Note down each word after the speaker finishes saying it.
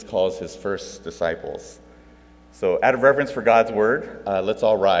calls his first disciples. So out of reverence for God's word, let's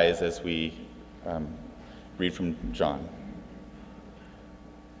all rise as we read from John.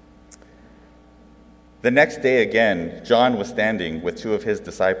 The next day again, John was standing with two of his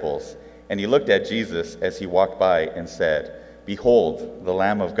disciples, and he looked at Jesus as he walked by and said, "Behold, the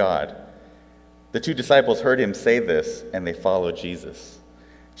Lamb of God." The two disciples heard him say this, and they followed Jesus.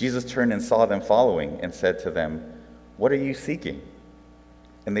 Jesus turned and saw them following and said to them, "What are you seeking?"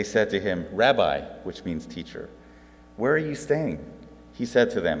 And they said to him, "Rabbi," which means teacher, "where are you staying?" He said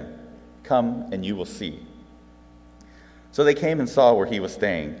to them, "Come and you will see." So they came and saw where he was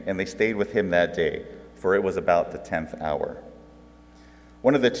staying, and they stayed with him that day, for it was about the 10th hour.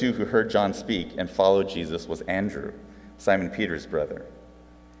 One of the two who heard John speak and followed Jesus was Andrew, Simon Peter's brother.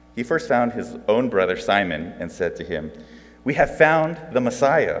 He first found his own brother Simon and said to him, "We have found the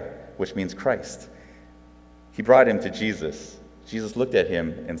Messiah," which means Christ. He brought him to Jesus. Jesus looked at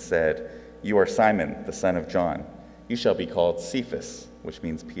him and said, "You are Simon, the son of John. You shall be called Cephas," which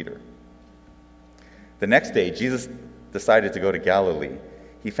means Peter. The next day, Jesus decided to go to Galilee.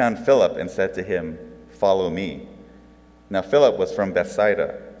 He found Philip and said to him, "Follow me." Now Philip was from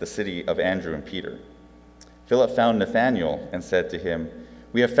Bethsaida, the city of Andrew and Peter. Philip found Nathanael and said to him,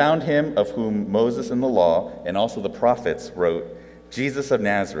 "We have found him of whom Moses in the law and also the prophets wrote, Jesus of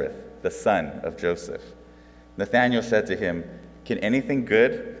Nazareth, the son of Joseph." Nathanael said to him, "Can anything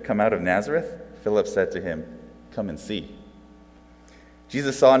good come out of Nazareth?" Philip said to him, "Come and see."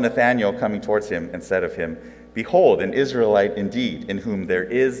 Jesus saw Nathanael coming towards him and said of him, "Behold, an Israelite indeed, in whom there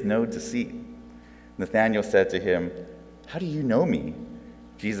is no deceit." Nathanael said to him, "How do you know me?"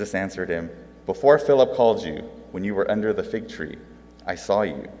 Jesus answered him, "Before Philip called you, when you were under the fig tree, I saw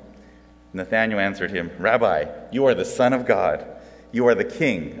you." Nathanael answered him, "Rabbi, you are the Son of God. You are the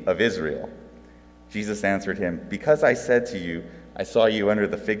King of Israel." Jesus answered him, "Because I said to you, I saw you under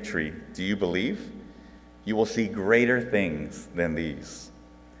the fig tree, do you believe? You will see greater things than these."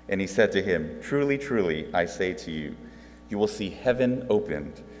 And he said to him, "Truly, truly, I say to you, you will see heaven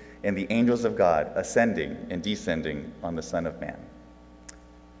opened and the angels of God ascending and descending on the Son of Man."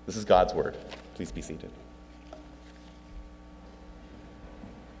 This is God's word. Please be seated.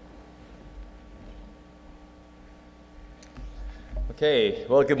 Okay,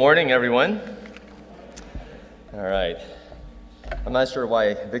 well, good morning, everyone. All right. I'm not sure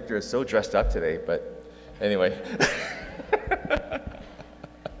why Victor is so dressed up today, but anyway.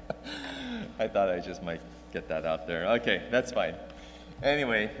 I thought I just might get that out there. Okay, that's fine.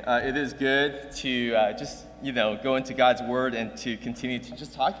 Anyway, it is good to just, go into God's Word and to continue to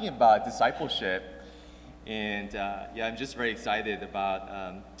just talking about discipleship. And I'm just very excited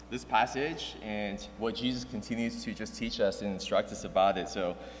about this passage and what Jesus continues to just teach us and instruct us about it.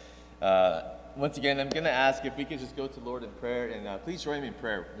 So once again, I'm going to ask if we could just go to Lord in prayer, and please join me in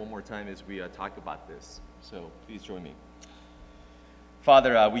prayer one more time as we talk about this. So please join me.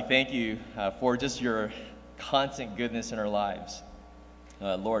 Father, we thank you for just your constant goodness in our lives.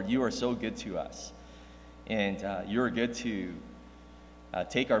 Lord, you are so good to us, and you are good to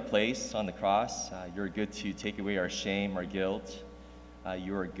take our place on the cross. You're good to take away our shame, our guilt.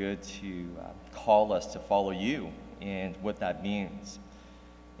 You are good to call us to follow you and what that means.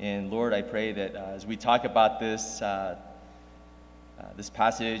 And Lord, I pray that as we talk about this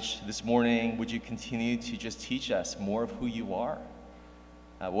passage this morning, would you continue to just teach us more of who you are?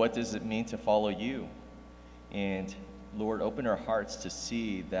 What does it mean to follow you? And Lord, open our hearts to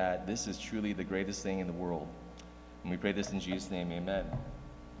see that this is truly the greatest thing in the world. And we pray this in Jesus' name, amen.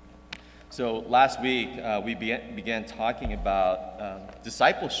 So last week, we began talking about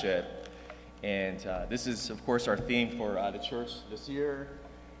discipleship. And this is, of course, our theme for the church this year.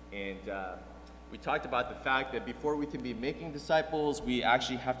 And we talked about the fact that before we can be making disciples, we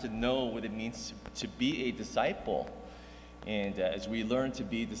actually have to know what it means to be a disciple. And as we learn to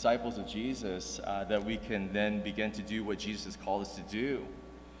be disciples of Jesus, that we can then begin to do what Jesus has called us to do.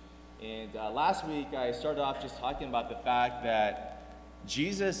 And last week, I started off just talking about the fact that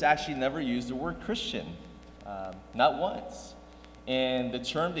Jesus actually never used the word Christian, not once. And the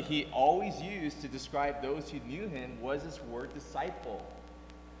term that he always used to describe those who knew him was this word disciple,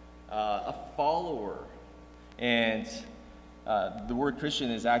 a follower. And the word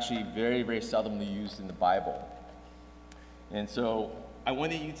Christian is actually very, very seldomly used in the Bible. And so I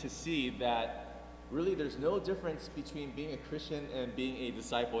wanted you to see that really there's no difference between being a Christian and being a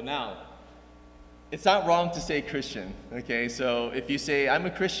disciple. Now, it's not wrong to say Christian, okay? So if you say, I'm a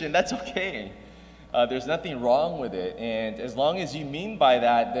Christian, that's okay. There's nothing wrong with it. And as long as you mean by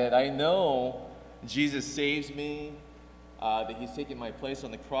that I know Jesus saves me, that he's taken my place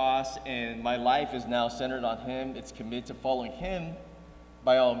on the cross, and my life is now centered on him, it's committed to following him,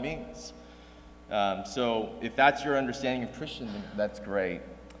 by all means. So if that's your understanding of Christian, then that's great.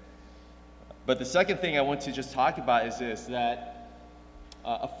 But the second thing I want to just talk about is this, that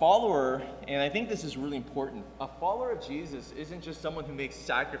a follower, and I think this is really important, a follower of Jesus isn't just someone who makes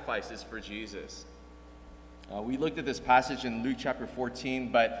sacrifices for Jesus. We looked at this passage in Luke chapter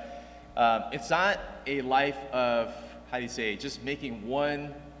 14, but it's not a life of, just making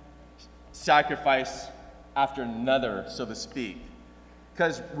one sacrifice after another, so to speak.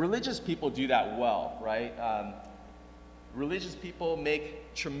 Because religious people do that well, right? Religious people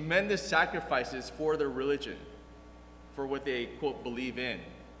make tremendous sacrifices for their religion, for what they, quote, believe in.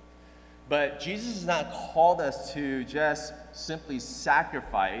 But Jesus has not called us to just simply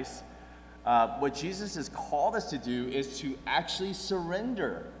sacrifice. What Jesus has called us to do is to actually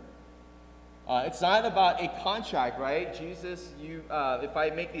surrender. It's not about a contract, right? Jesus, if I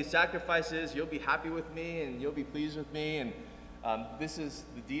make these sacrifices, you'll be happy with me and you'll be pleased with me, and this is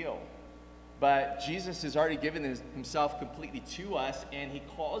the deal. But Jesus has already given himself completely to us, and he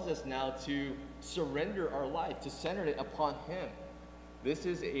calls us now to surrender our life, to center it upon him. This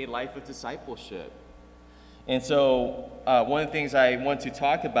is a life of discipleship. And so one of the things I want to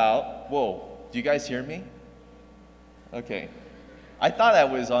talk about, whoa, do you guys hear me? Okay. I thought I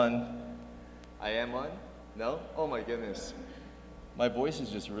was on. I am on? No? Oh my goodness. My voice is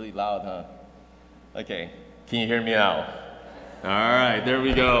just really loud, huh? Okay. Can you hear me now? All right, there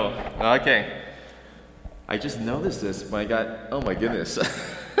we go. Okay. I just noticed this when I got, oh my goodness.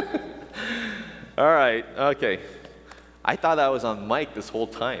 All right, okay. I thought I was on mic this whole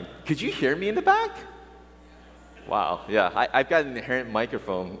time. Could you hear me in the back? Wow, yeah. I've got an inherent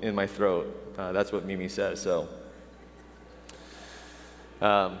microphone in my throat. That's what Mimi says, so.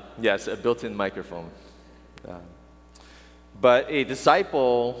 Yes, a built-in microphone. But a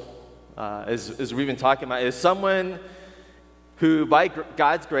disciple, as we've been talking about, is someone who, by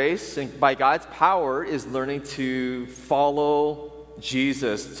God's grace and by God's power, is learning to follow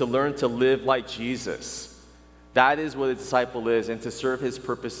Jesus, to learn to live like Jesus. That is what a disciple is, and to serve his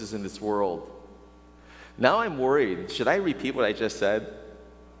purposes in this world. Now I'm worried. Should I repeat what I just said?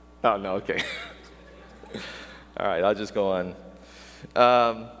 Oh, no, okay. All right, I'll just go on.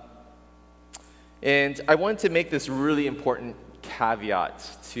 And I wanted to make this really important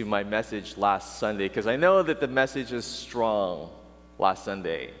caveat to my message last Sunday, because I know that the message is strong last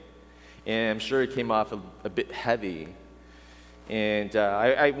Sunday, and I'm sure it came off a bit heavy. And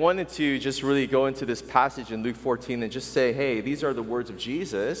I wanted to just really go into this passage in Luke 14 and just say, hey, these are the words of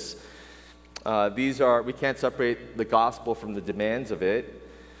Jesus. We can't separate the gospel from the demands of it.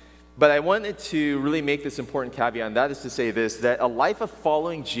 But I wanted to really make this important caveat, and that is to say this, that a life of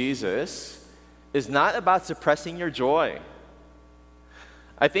following Jesus is not about suppressing your joy.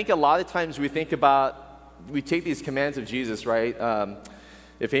 I think a lot of times we take these commands of Jesus, right?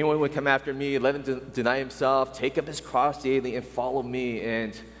 If anyone would come after me, let him deny himself, take up his cross daily, and follow me.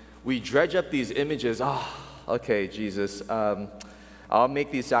 And we dredge up these images. Okay, Jesus, I'll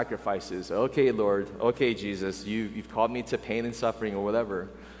make these sacrifices. Okay, Lord. Okay, Jesus, you've called me to pain and suffering or whatever.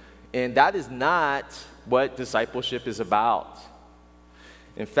 And that is not what discipleship is about.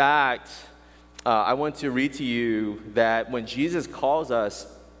 In fact, I want to read to you that when Jesus calls us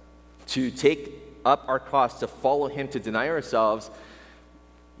to take up our cross, to follow him, to deny ourselves,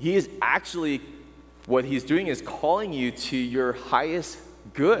 he is actually, what he's doing is calling you to your highest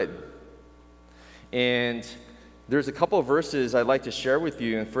good. And there's a couple of verses I'd like to share with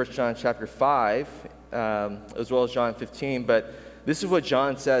you in 1 John chapter 5, as well as John 15, but this is what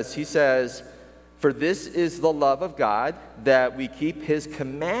John says. He says, "For this is the love of God, that we keep his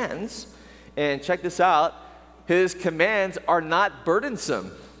commands." And check this out. His commands are not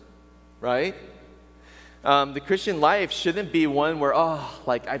burdensome, right? The Christian life shouldn't be one where,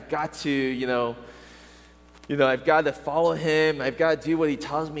 I've got to, I've got to follow him. I've got to do what he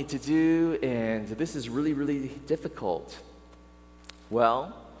tells me to do. And this is really, really difficult.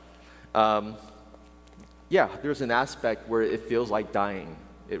 Well, there's an aspect where it feels like dying.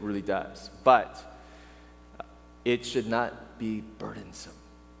 It really does. But it should not be burdensome.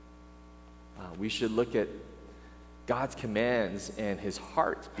 We should look at God's commands and his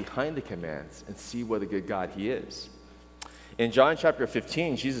heart behind the commands and see what a good God he is. In John chapter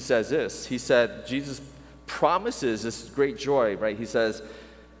 15, Jesus says this. Jesus promises this great joy, right? He says,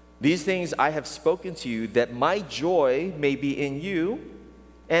 "These things I have spoken to you, that my joy may be in you,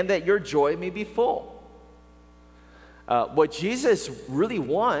 and that your joy may be full." What Jesus really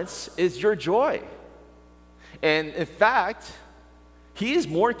wants is your joy. And in fact, he is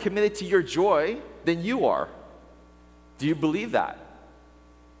more committed to your joy than you are. Do you believe that?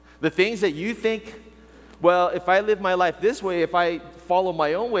 The things that you think, well, if I live my life this way, if I follow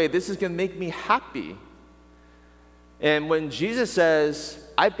my own way, this is going to make me happy. And when Jesus says,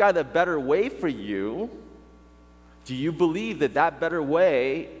 I've got a better way for you, do you believe that that better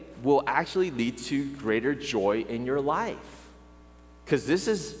way will actually lead to greater joy in your life? Because this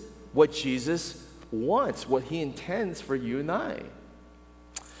is what Jesus wants, what he intends for you and I.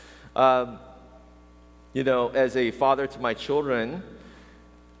 As a father to my children,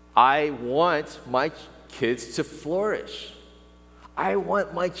 I want my kids to flourish. I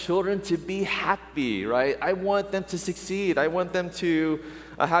want my children to be happy, right? I want them to succeed. I want them to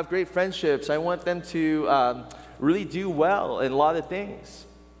have great friendships. I want them to really do well in a lot of things.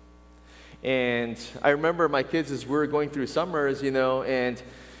 And I remember my kids as we were going through summers, if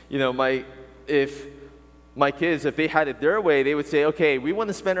my kids, if they had it their way, they would say, okay, we want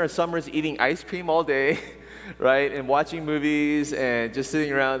to spend our summers eating ice cream all day, right? And watching movies and just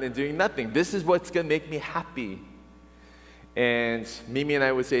sitting around and doing nothing. This is what's going to make me happy. And Mimi and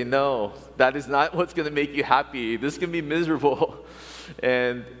I would say, no, that is not what's going to make you happy. This can be miserable.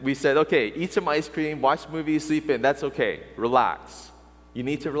 And we said, okay, eat some ice cream, watch movies, sleep in. That's okay. Relax. You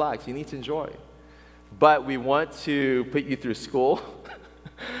need to relax. You need to enjoy. But we want to put you through school.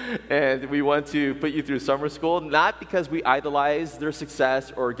 And we want to put you through summer school, not because we idolize their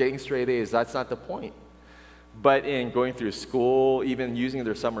success or getting straight A's. That's not the point. But in going through school, even using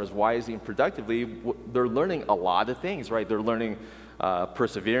their summers wisely and productively, they're learning a lot of things, right? They're learning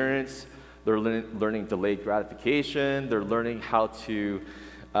perseverance. They're learning delayed gratification. They're learning how to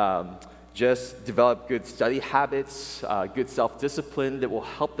just develop good study habits, good self-discipline that will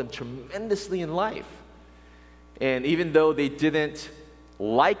help them tremendously in life. And even though they didn't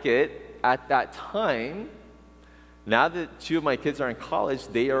like it at that time, now that two of my kids are in college,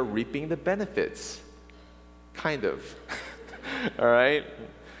 they are reaping the benefits. Kind of. All right?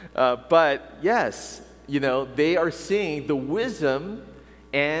 But yes, they are seeing the wisdom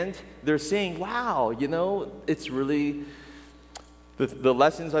and they're saying, wow, it's really the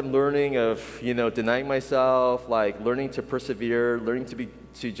lessons I'm learning of, denying myself, like learning to persevere, learning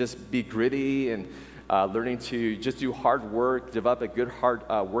to just be gritty and learning to just do hard work, develop a good hard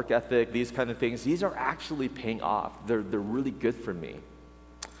work ethic, these kind of things, these are actually paying off. They're really good for me.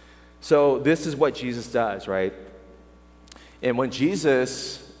 So this is what Jesus does, right? And when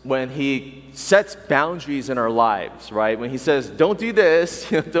he sets boundaries in our lives, right? When he says, don't do this,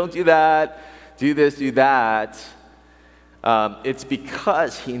 don't do that, do this, do that, it's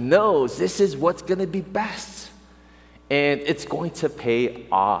because he knows this is what's going to be best. And it's going to pay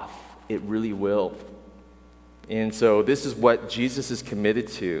off. It really will. And so this is what Jesus is committed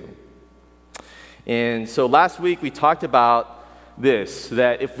to. And so last week we talked about this,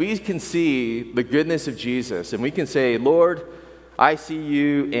 that if we can see the goodness of Jesus and we can say, Lord, I see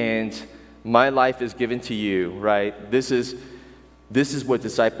you and my life is given to you, right? This is what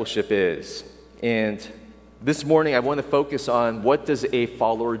discipleship is. And this morning I want to focus on what does a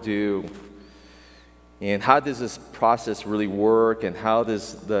follower do and how does this process really work and how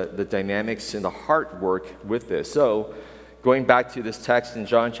does the dynamics in the heart work with this. So going back to this text in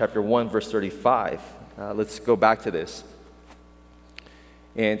John chapter 1 verse 35, let's go back to this.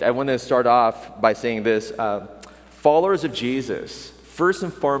 And I want to start off by saying this. Followers of Jesus, first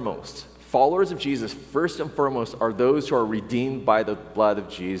and foremost, are those who are redeemed by the blood of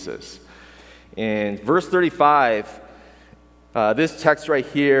Jesus. And verse 35, this text right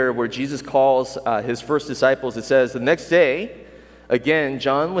here where Jesus calls his first disciples, it says, the next day, again,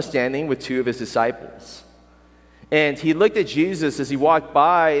 John was standing with two of his disciples. And he looked at Jesus as he walked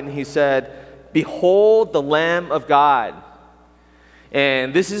by and he said, behold the Lamb of God.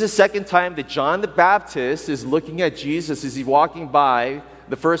 And this is the second time that John the Baptist is looking at Jesus as he's walking by.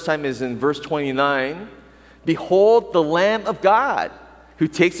 The first time is in verse 29. Behold the Lamb of God who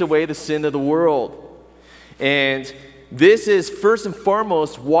takes away the sin of the world. And this is first and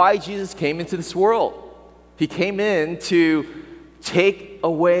foremost why Jesus came into this world. He came in to take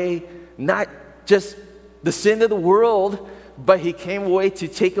away not just the sin of the world, but he came away to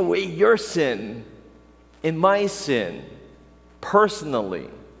take away your sin and my sin. Personally,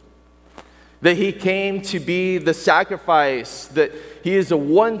 that he came to be the sacrifice, that he is a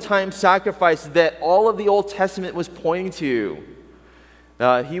one-time sacrifice that all of the Old Testament was pointing to.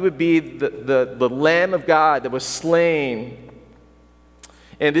 He would be the Lamb of God that was slain.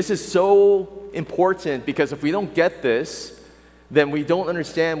 And this is so important because if we don't get this, then we don't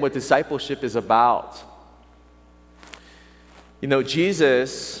understand what discipleship is about.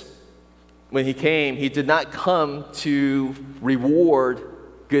 Jesus, when he came, he did not come to reward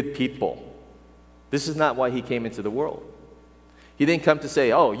good people. This is not why he came into the world. He didn't come to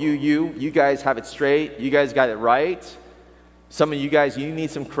say, oh, you guys have it straight. You guys got it right. Some of you guys, you need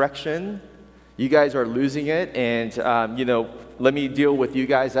some correction. You guys are losing it, and, let me deal with you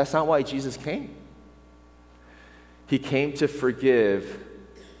guys. That's not why Jesus came. He came to forgive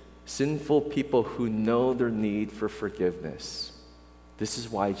sinful people who know their need for forgiveness. This is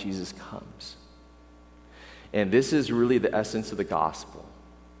why Jesus comes. And this is really the essence of the gospel: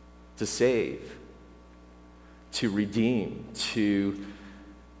 to save, to redeem, to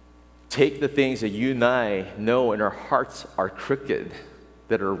take the things that you and I know in our hearts are crooked,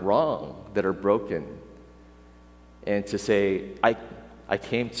 that are wrong, that are broken, and to say, I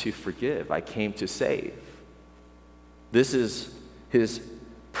came to forgive, I came to save. This is his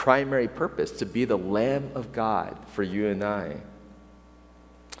primary purpose, to be the Lamb of God for you and I.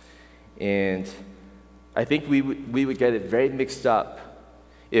 And I think we would get it very mixed up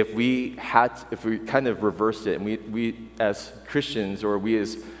if we kind of reversed it, and we as Christians, or we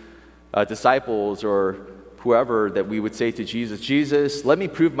as disciples, or whoever, that we would say to Jesus, Jesus, let me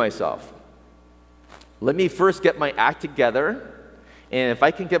prove myself. Let me first get my act together, and if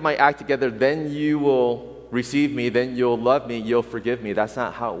I can get my act together, then you will receive me, then you'll love me, you'll forgive me. That's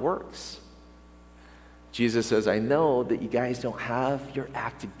not how it works. Jesus says, I know that you guys don't have your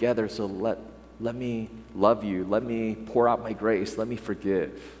act together, so let me love you, let me pour out my grace, let me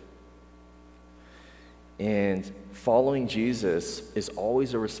forgive. And following Jesus is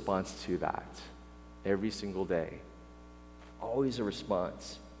always a response to that, every single day. Always a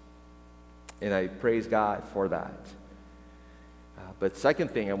response. And I praise God for that. But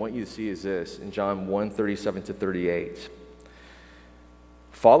second thing I want you to see is this, in John 1:37-38.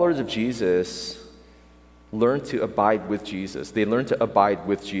 Followers of Jesus learn to abide with Jesus. They learn to abide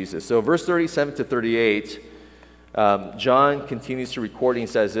with Jesus. So verse 37-38, John continues to record and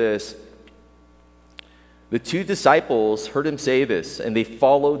says this: the two disciples heard him say this, and they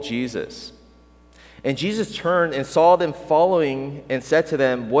followed Jesus. And Jesus turned and saw them following and said to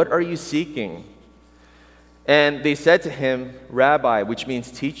them, what are you seeking? And they said to him, Rabbi, which means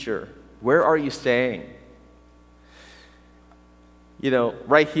teacher, where are you staying?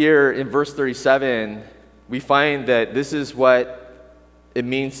 Right here in verse 37, we find that this is what it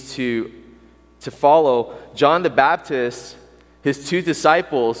means to follow John the Baptist, his two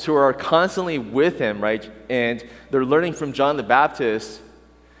disciples who are constantly with him, right? And they're learning from John the Baptist.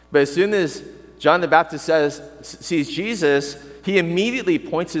 But as soon as John the Baptist sees Jesus, he immediately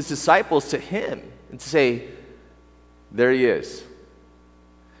points his disciples to him and to say, there he is.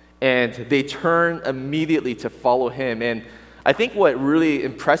 And they turn immediately to follow him. And I think what really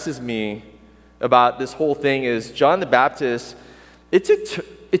impresses me about this whole thing is John the Baptist, it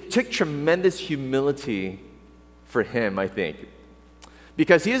took tremendous humility for him, I think.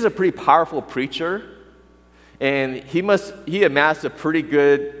 Because he is a pretty powerful preacher, and he amassed a pretty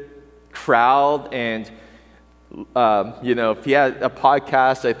good crowd, and if he had a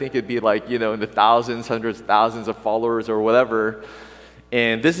podcast, I think it'd be in the thousands, hundreds of thousands of followers or whatever.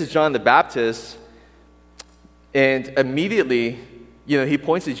 And this is John the Baptist, and immediately, he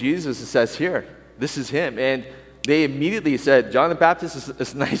points to Jesus and says, here, this is him. And they immediately said, John the Baptist,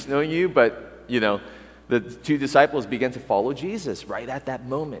 it's nice knowing you, but, the two disciples began to follow Jesus right at that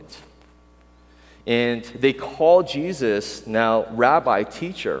moment. And they call Jesus now Rabbi,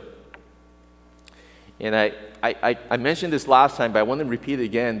 teacher. And I mentioned this last time, but I want to repeat it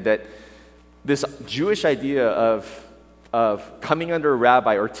again, that this Jewish idea of coming under a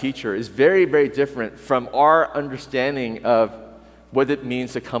rabbi or teacher is very, very different from our understanding of what it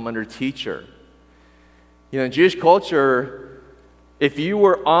means to come under teacher. In Jewish culture, if you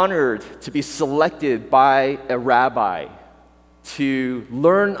were honored to be selected by a rabbi, to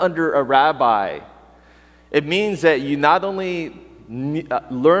learn under a rabbi, it means that you not only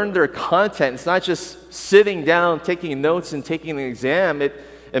learn their content, it's not just sitting down, taking notes, and taking an exam. It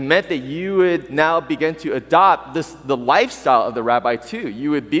meant that you would now begin to adopt the lifestyle of the rabbi too. You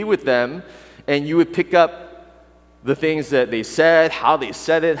would be with them, and you would pick up the things that they said, how they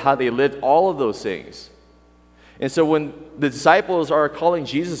said it, how they lived, all of those things. And so when the disciples are calling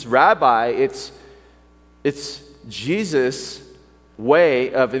Jesus rabbi, it's Jesus'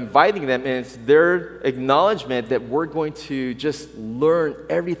 way of inviting them, and it's their acknowledgement that we're going to just learn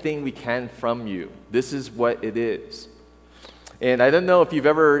everything we can from you. This is what it is. And I don't know if you've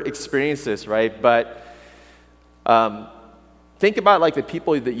ever experienced this, right? But think about the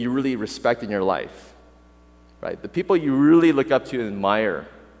people that you really respect in your life, right? The people you really look up to and admire.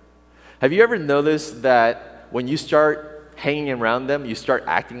 Have you ever noticed that when you start hanging around them, you start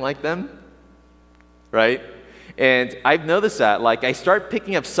acting like them, right? And I've noticed that. I start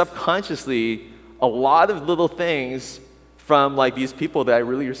picking up subconsciously a lot of little things from these people that I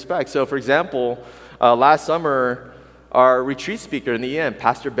really respect. So, for example, last summer, our retreat speaker in the end,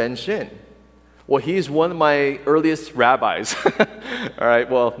 Pastor Ben Shin. Well, he's one of my earliest rabbis. All right,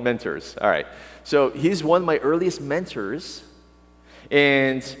 well, mentors. All right. So he's one of my earliest mentors.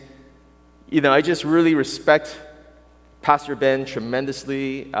 And, I just really respect Pastor Ben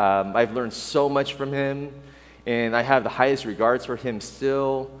tremendously. I've learned so much from him, and I have the highest regards for him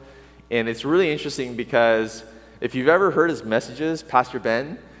still. And it's really interesting because if you've ever heard his messages, Pastor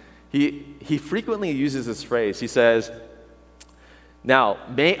Ben, he frequently uses this phrase. He says, "Now,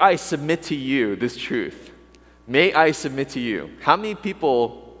 may I submit to you this truth? May I submit to you?" How many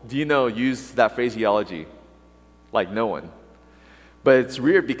people do you know use that phraseology? Like no one. But it's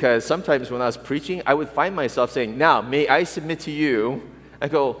weird because sometimes when I was preaching, I would find myself saying, "Now, may I submit to you?" I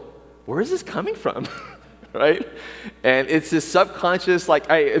go, where is this coming from? Right? And it's this subconscious, like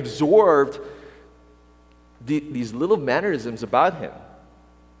I absorbed these little mannerisms about him.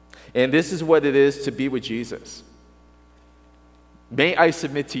 And this is what it is to be with Jesus. May I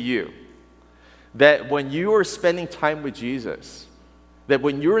submit to you that when you are spending time with Jesus, that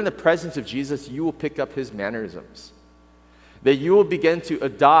when you're in the presence of Jesus, you will pick up his mannerisms. That you will begin to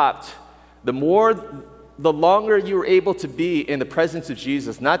adopt the longer you're able to be in the presence of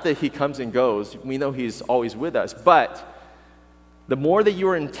Jesus. Not that he comes and goes, we know he's always with us, but the more that you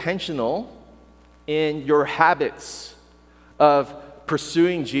are intentional in your habits of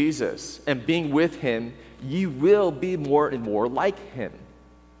pursuing Jesus and being with him, you will be more and more like him.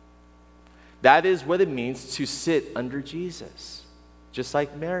 That is what it means to sit under Jesus, just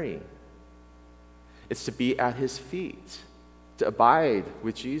like Mary. It's to be at his feet, to abide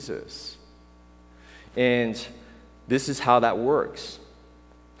with Jesus. And this is how that works.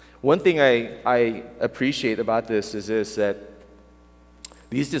 One thing I appreciate about this is this, that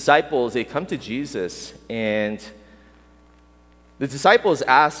these disciples, they come to Jesus, and the disciples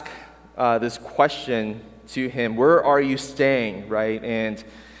ask this question to him, "Where are you staying?" Right? And,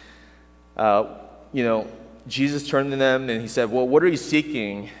 Jesus turned to them and he said, "Well, what are you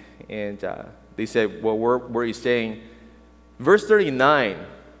seeking?" And they said, "Well, where are you staying?" Verse 39,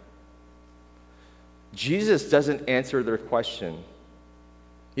 Jesus doesn't answer their question.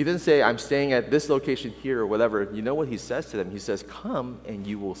 He doesn't say, "I'm staying at this location here," or whatever. You know what he says to them? He says, "Come and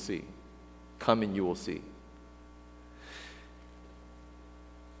you will see. Come and you will see."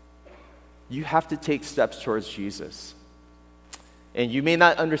 You have to take steps towards Jesus. And you may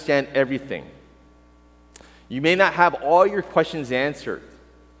not understand everything. You may not have all your questions answered.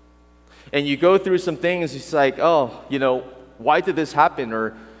 And you go through some things, it's like, why did this happen?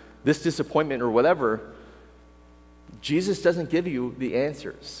 Or this disappointment or whatever. Jesus doesn't give you the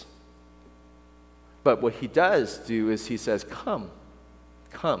answers. But what he does do is he says, come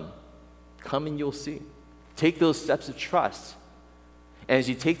and you'll see. Take those steps of trust. And as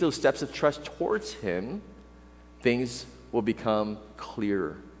you take those steps of trust towards him, things will become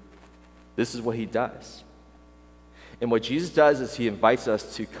clearer. This is what he does. And what Jesus does is he invites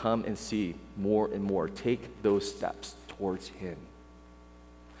us to come and see more and more. Take those steps towards him.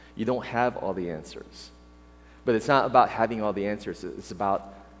 You don't have all the answers. But it's not about having all the answers. It's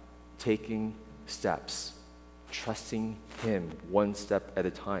about taking steps, trusting him one step at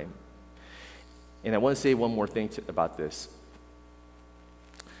a time. And I want to say one more thing about this.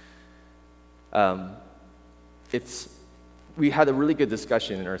 We had a really good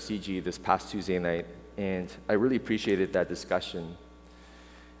discussion in our CG this past Tuesday night, and I really appreciated that discussion.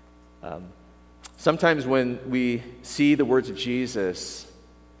 Sometimes when we see the words of Jesus,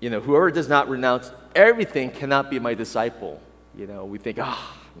 whoever does not renounce everything cannot be my disciple. We think,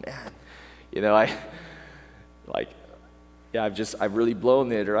 man, I've really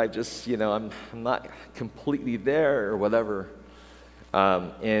blown it, or I'm not completely there, or whatever.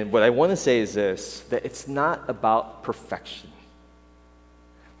 And what I want to say is this, that it's not about perfection,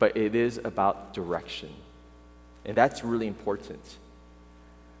 but it is about direction. And that's really important.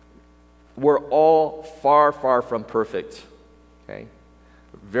 We're all far, far from perfect, okay?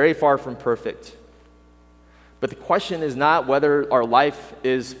 Very far from perfect. But the question is not whether our life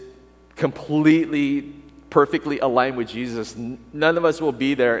is completely, perfectly aligned with Jesus. None of us will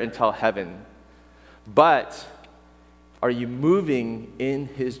be there until heaven. But are you moving in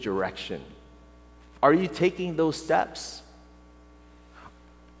his direction? Are you taking those steps?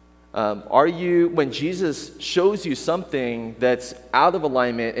 When Jesus shows you something that's out of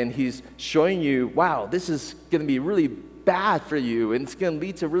alignment and he's showing you, wow, this is going to be really bad for you and it's going to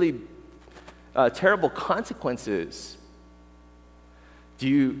lead to really terrible consequences, do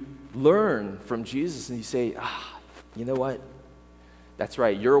you learn from Jesus and you say, you know what? That's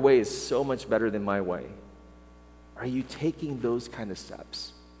right, your way is so much better than my way. Are you taking those kind of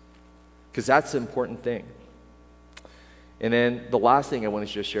steps? Because that's the important thing. And then the last thing I want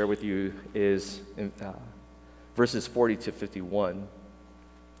to just share with you is in verses 40 to 51.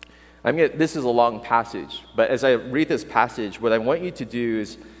 This is a long passage, but as I read this passage, what I want you to do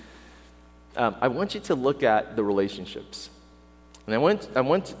is I want you to look at the relationships. And I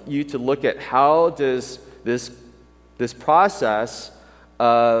want you to look at how does this process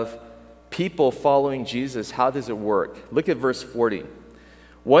of people following Jesus, how does it work? Look at verse 40.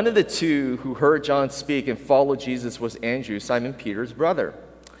 One of the two who heard John speak and followed Jesus was Andrew, Simon Peter's brother.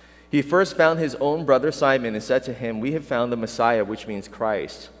 He first found his own brother Simon and said to him, "We have found the Messiah," which means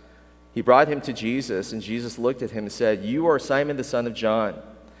Christ. He brought him to Jesus, and Jesus looked at him and said, "You are Simon the son of John.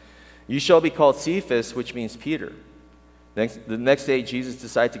 You shall be called Cephas," which means Peter. The next day, Jesus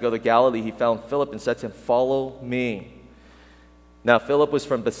decided to go to Galilee. He found Philip and said to him, "Follow me." Now, Philip was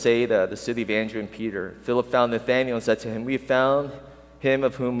from Bethsaida, the city of Andrew and Peter. Philip found Nathanael and said to him, "We have found him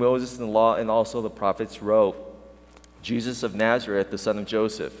of whom Moses and the law and also the prophets wrote, Jesus of Nazareth, the son of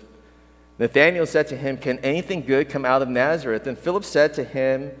Joseph." Nathanael said to him, "Can anything good come out of Nazareth?" And Philip said to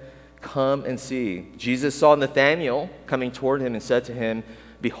him, "Come and see." Jesus saw Nathanael coming toward him and said to him,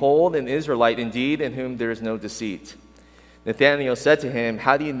 "Behold, an Israelite indeed, in whom there is no deceit." Nathanael said to him,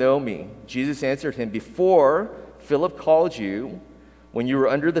 "How do you know me?" Jesus answered him, "Before Philip called you, when you were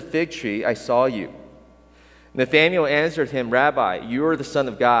under the fig tree, I saw you." Nathanael answered him, "Rabbi, you are the Son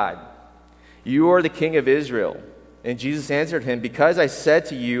of God. You are the King of Israel." And Jesus answered him, "Because I said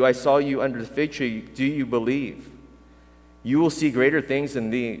to you, I saw you under the fig tree, do you believe? You will see greater things than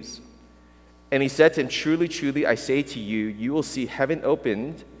these." And he said to him, "Truly, truly, I say to you, you will see heaven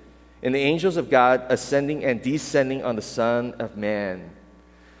opened and the angels of God ascending and descending on the Son of Man."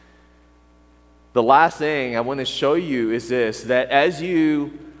 The last thing I want to show you is this, that as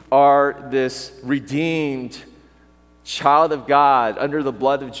you are this redeemed child of God under the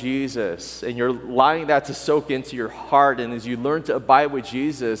blood of Jesus, and you're allowing that to soak into your heart, and as you learn to abide with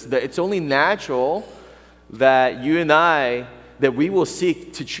Jesus, that it's only natural that you and I, that we will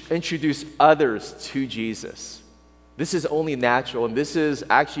seek to introduce others to Jesus. This is only natural, and this is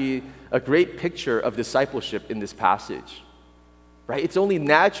actually a great picture of discipleship in this passage, right? It's only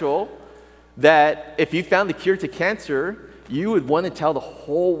natural that if you found the cure to cancer, you would want to tell the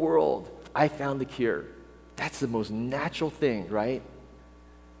whole world, "I found the cure." That's the most natural thing, right?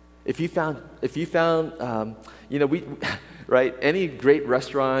 If you found, right, any great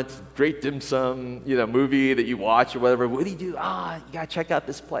restaurant, great dim sum, movie that you watch or whatever, what do? You gotta check out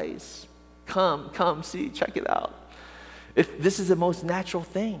this place. Come, see, check it out. This is the most natural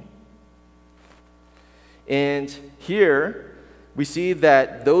thing. And here, we see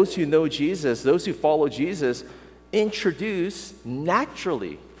that those who know Jesus, those who follow Jesus, introduce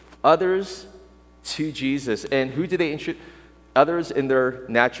naturally others to Jesus. And who do they introduce? Others in their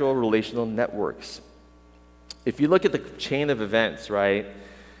natural relational networks. If you look at the chain of events, right?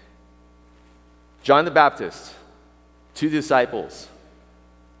 John the Baptist, 2 disciples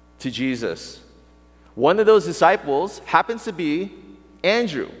to Jesus. One of those disciples happens to be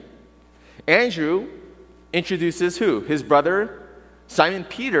Andrew. Andrew introduces who? His brother, Simon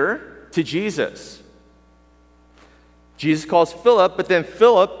Peter, to Jesus. Jesus calls Philip, but then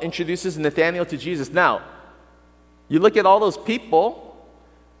Philip introduces Nathanael to Jesus. Now, you look at all those people,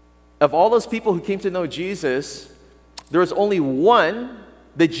 of all those people who came to know Jesus, there was only one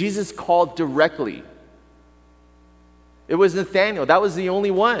that Jesus called directly. It was Nathanael. That was the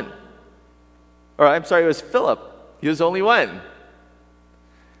only one. Or I'm sorry, it was Philip. He was the only one.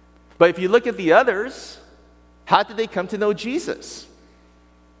 But if you look at the others, how did they come to know Jesus?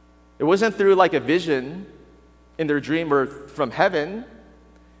 It wasn't through like a vision in their dream or from heaven.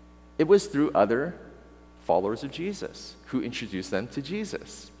 It was through other followers of Jesus who introduced them to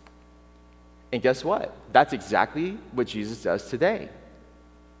Jesus. And guess what? That's exactly what Jesus does today.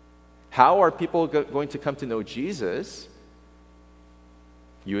 How are people going to come to know Jesus?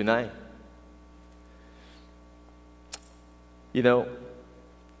 You and I.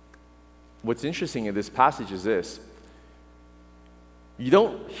 What's interesting in this passage is this. You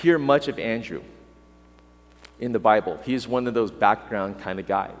don't hear much of Andrew in the Bible. He's one of those background kind of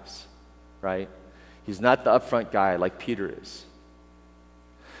guys, right? He's not the upfront guy like Peter is.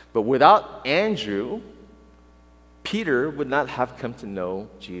 But without Andrew, Peter would not have come to know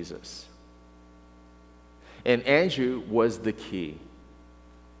Jesus. And Andrew was the key.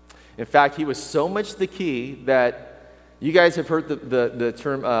 In fact, he was so much the key that you guys have heard the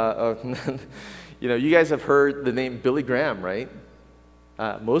term, you guys have heard the name Billy Graham, right?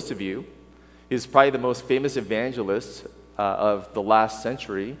 Most of you. He's probably the most famous evangelist of the last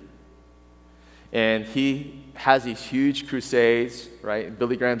century. And he has these huge crusades, right?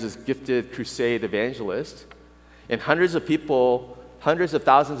 Billy Graham's this gifted crusade evangelist. And hundreds of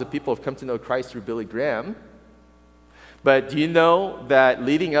thousands of people have come to know Christ through Billy Graham. But do you know that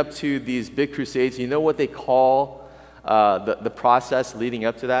leading up to these big crusades, you know what they call the process leading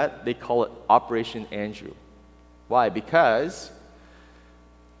up to that? They call it Operation Andrew. Why? Because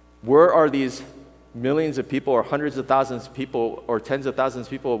where are these millions of people or hundreds of thousands of people or tens of thousands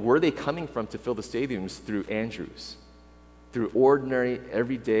of people, where are they coming from to fill the stadiums? Through Andrews. Through ordinary,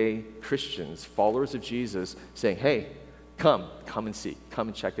 everyday Christians, followers of Jesus, saying, hey, come and see. Come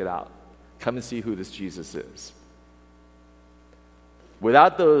and check it out. Come and see who this Jesus is.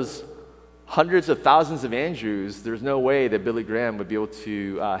 Without those hundreds of thousands of Andrews, there's no way that Billy Graham would be able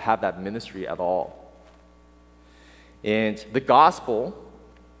to have that ministry at all. And the gospel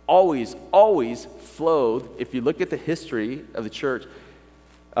always flowed. If you look at the history of the church,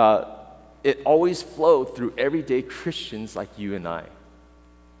 it always flowed through everyday Christians like you and I.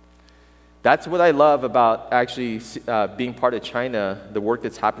 That's what I love about actually being part of China, the work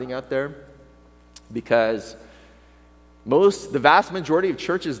that's happening out there, because the vast majority of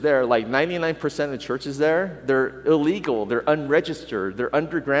churches there, like 99% of the churches there, they're illegal, they're unregistered, they're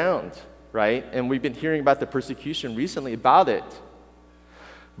underground, right? And we've been hearing about the persecution recently about it.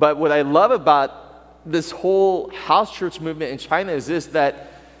 But what I love about this whole house church movement in China is this, that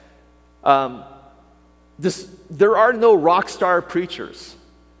there are no rock star preachers,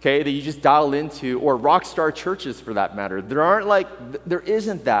 okay, that you just dial into, or rock star churches for that matter. There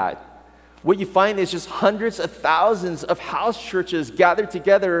isn't that. What you find is just hundreds of thousands of house churches gathered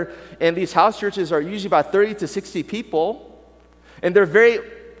together, and these house churches are usually about 30 to 60 people, and they're very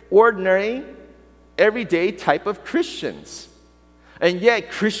ordinary, everyday type of Christians. And yet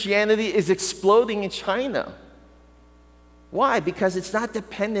Christianity is exploding in China. Why? Because it's not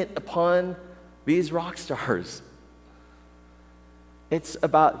dependent upon these rock stars. It's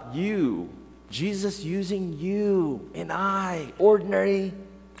about you, Jesus using you and I, ordinary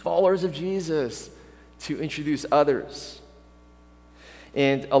followers of Jesus, to introduce others.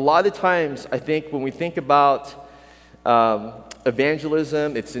 And a lot of times, I think when we think about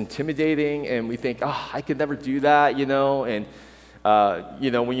evangelism, it's intimidating, and we think, I could never do that, and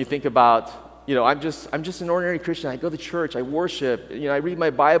when you think about, I'm just an ordinary Christian. I go to church, I worship, I read my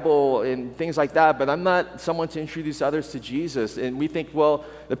Bible and things like that, but I'm not someone to introduce others to Jesus. And we think, well,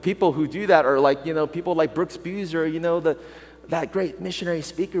 the people who do that are like, people like Brooks Buser, that great missionary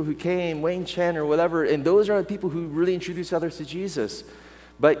speaker who came, Wayne Chen or whatever, and those are the people who really introduce others to Jesus.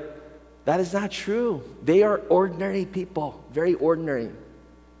 But that is not true. They are ordinary people, very ordinary.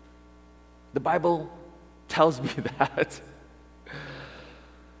 The Bible tells me that.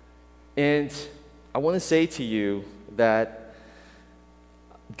 And I want to say to you that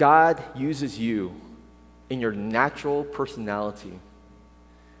God uses you in your natural personality,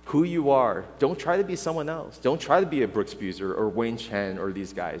 who you are. Don't try to be someone else. Don't try to be a Brooks Buser or Wayne Chen or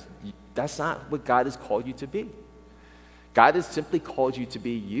these guys. That's not what God has called you to be. God has simply called you to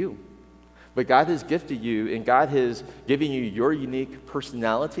be you. But God has gifted you, and God has given you your unique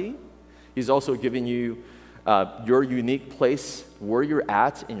personality. He's also given you your unique place where you're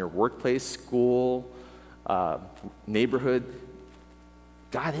at in your workplace, school, neighborhood.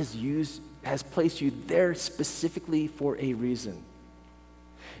 God has placed you there specifically for a reason.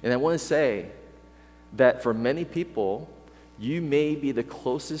 And I want to say that for many people, you may be the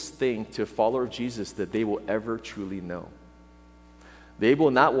closest thing to a follower of Jesus that they will ever truly know. They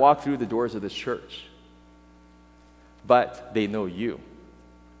will not walk through the doors of this church, but they know you.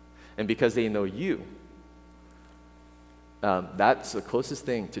 And because they know you, that's the closest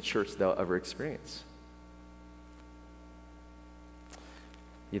thing to church they'll ever experience.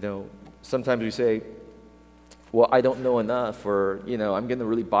 Sometimes we say, well, I don't know enough, or, I'm going to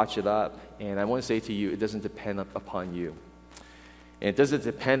really botch it up. And I want to say to you, it doesn't depend upon you. And it doesn't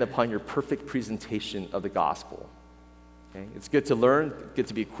depend upon your perfect presentation of the gospel. Okay? It's good to learn, good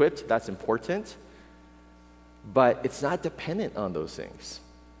to be equipped, that's important. But it's not dependent on those things.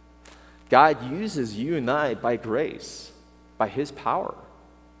 God uses you and I by grace, by His power.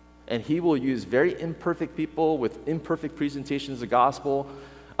 And He will use very imperfect people with imperfect presentations of the gospel.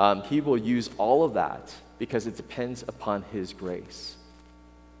 He will use all of that because it depends upon His grace.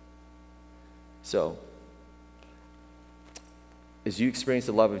 So, as you experience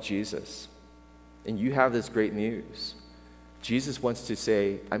the love of Jesus, and you have this great news, Jesus wants to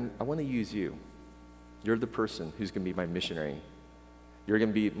say, I want to use you. You're the person who's going to be my missionary. You're going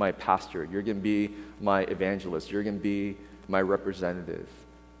to be my pastor. You're going to be my evangelist. You're going to be my representative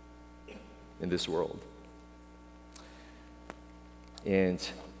in this world. And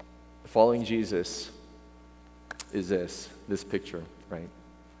following Jesus is this picture, right?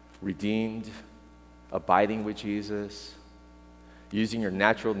 Redeemed, abiding with Jesus, using your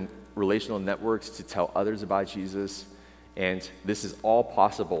natural relational networks to tell others about Jesus. And this is all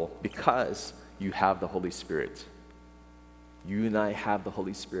possible because you have the Holy Spirit. You and I have the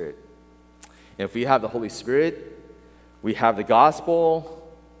Holy Spirit. And if we have the Holy Spirit, we have the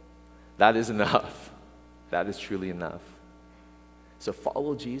gospel, that is enough. That is truly enough. So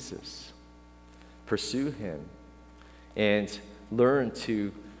follow Jesus. Pursue him. And learn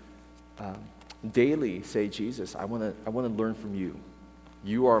to daily say, Jesus, I want to learn from you.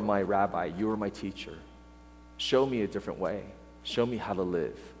 You are my rabbi. You are my teacher. Show me a different way. Show me how to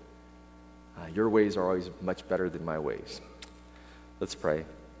live. Your ways are always much better than my ways. Let's pray.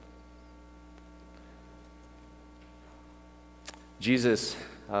 Jesus,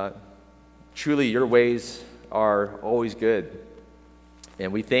 truly your ways are always good.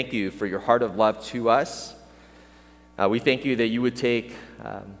 And we thank you for your heart of love to us. We thank you that you would take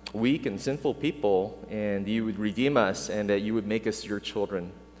weak and sinful people and you would redeem us and that you would make us your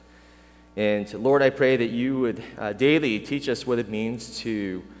children. And Lord, I pray that you would daily teach us what it means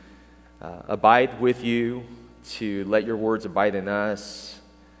to abide with you, to let your words abide in us,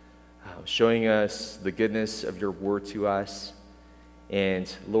 showing us the goodness of your word to us.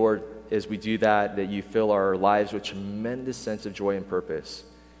 And Lord, as we do that, that you fill our lives with tremendous sense of joy and purpose.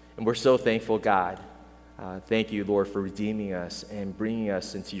 And we're so thankful, God. Thank you, Lord, for redeeming us and bringing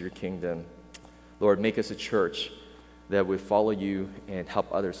us into your kingdom. Lord, make us a church that would follow you and help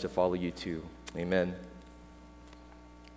others to follow you too. Amen.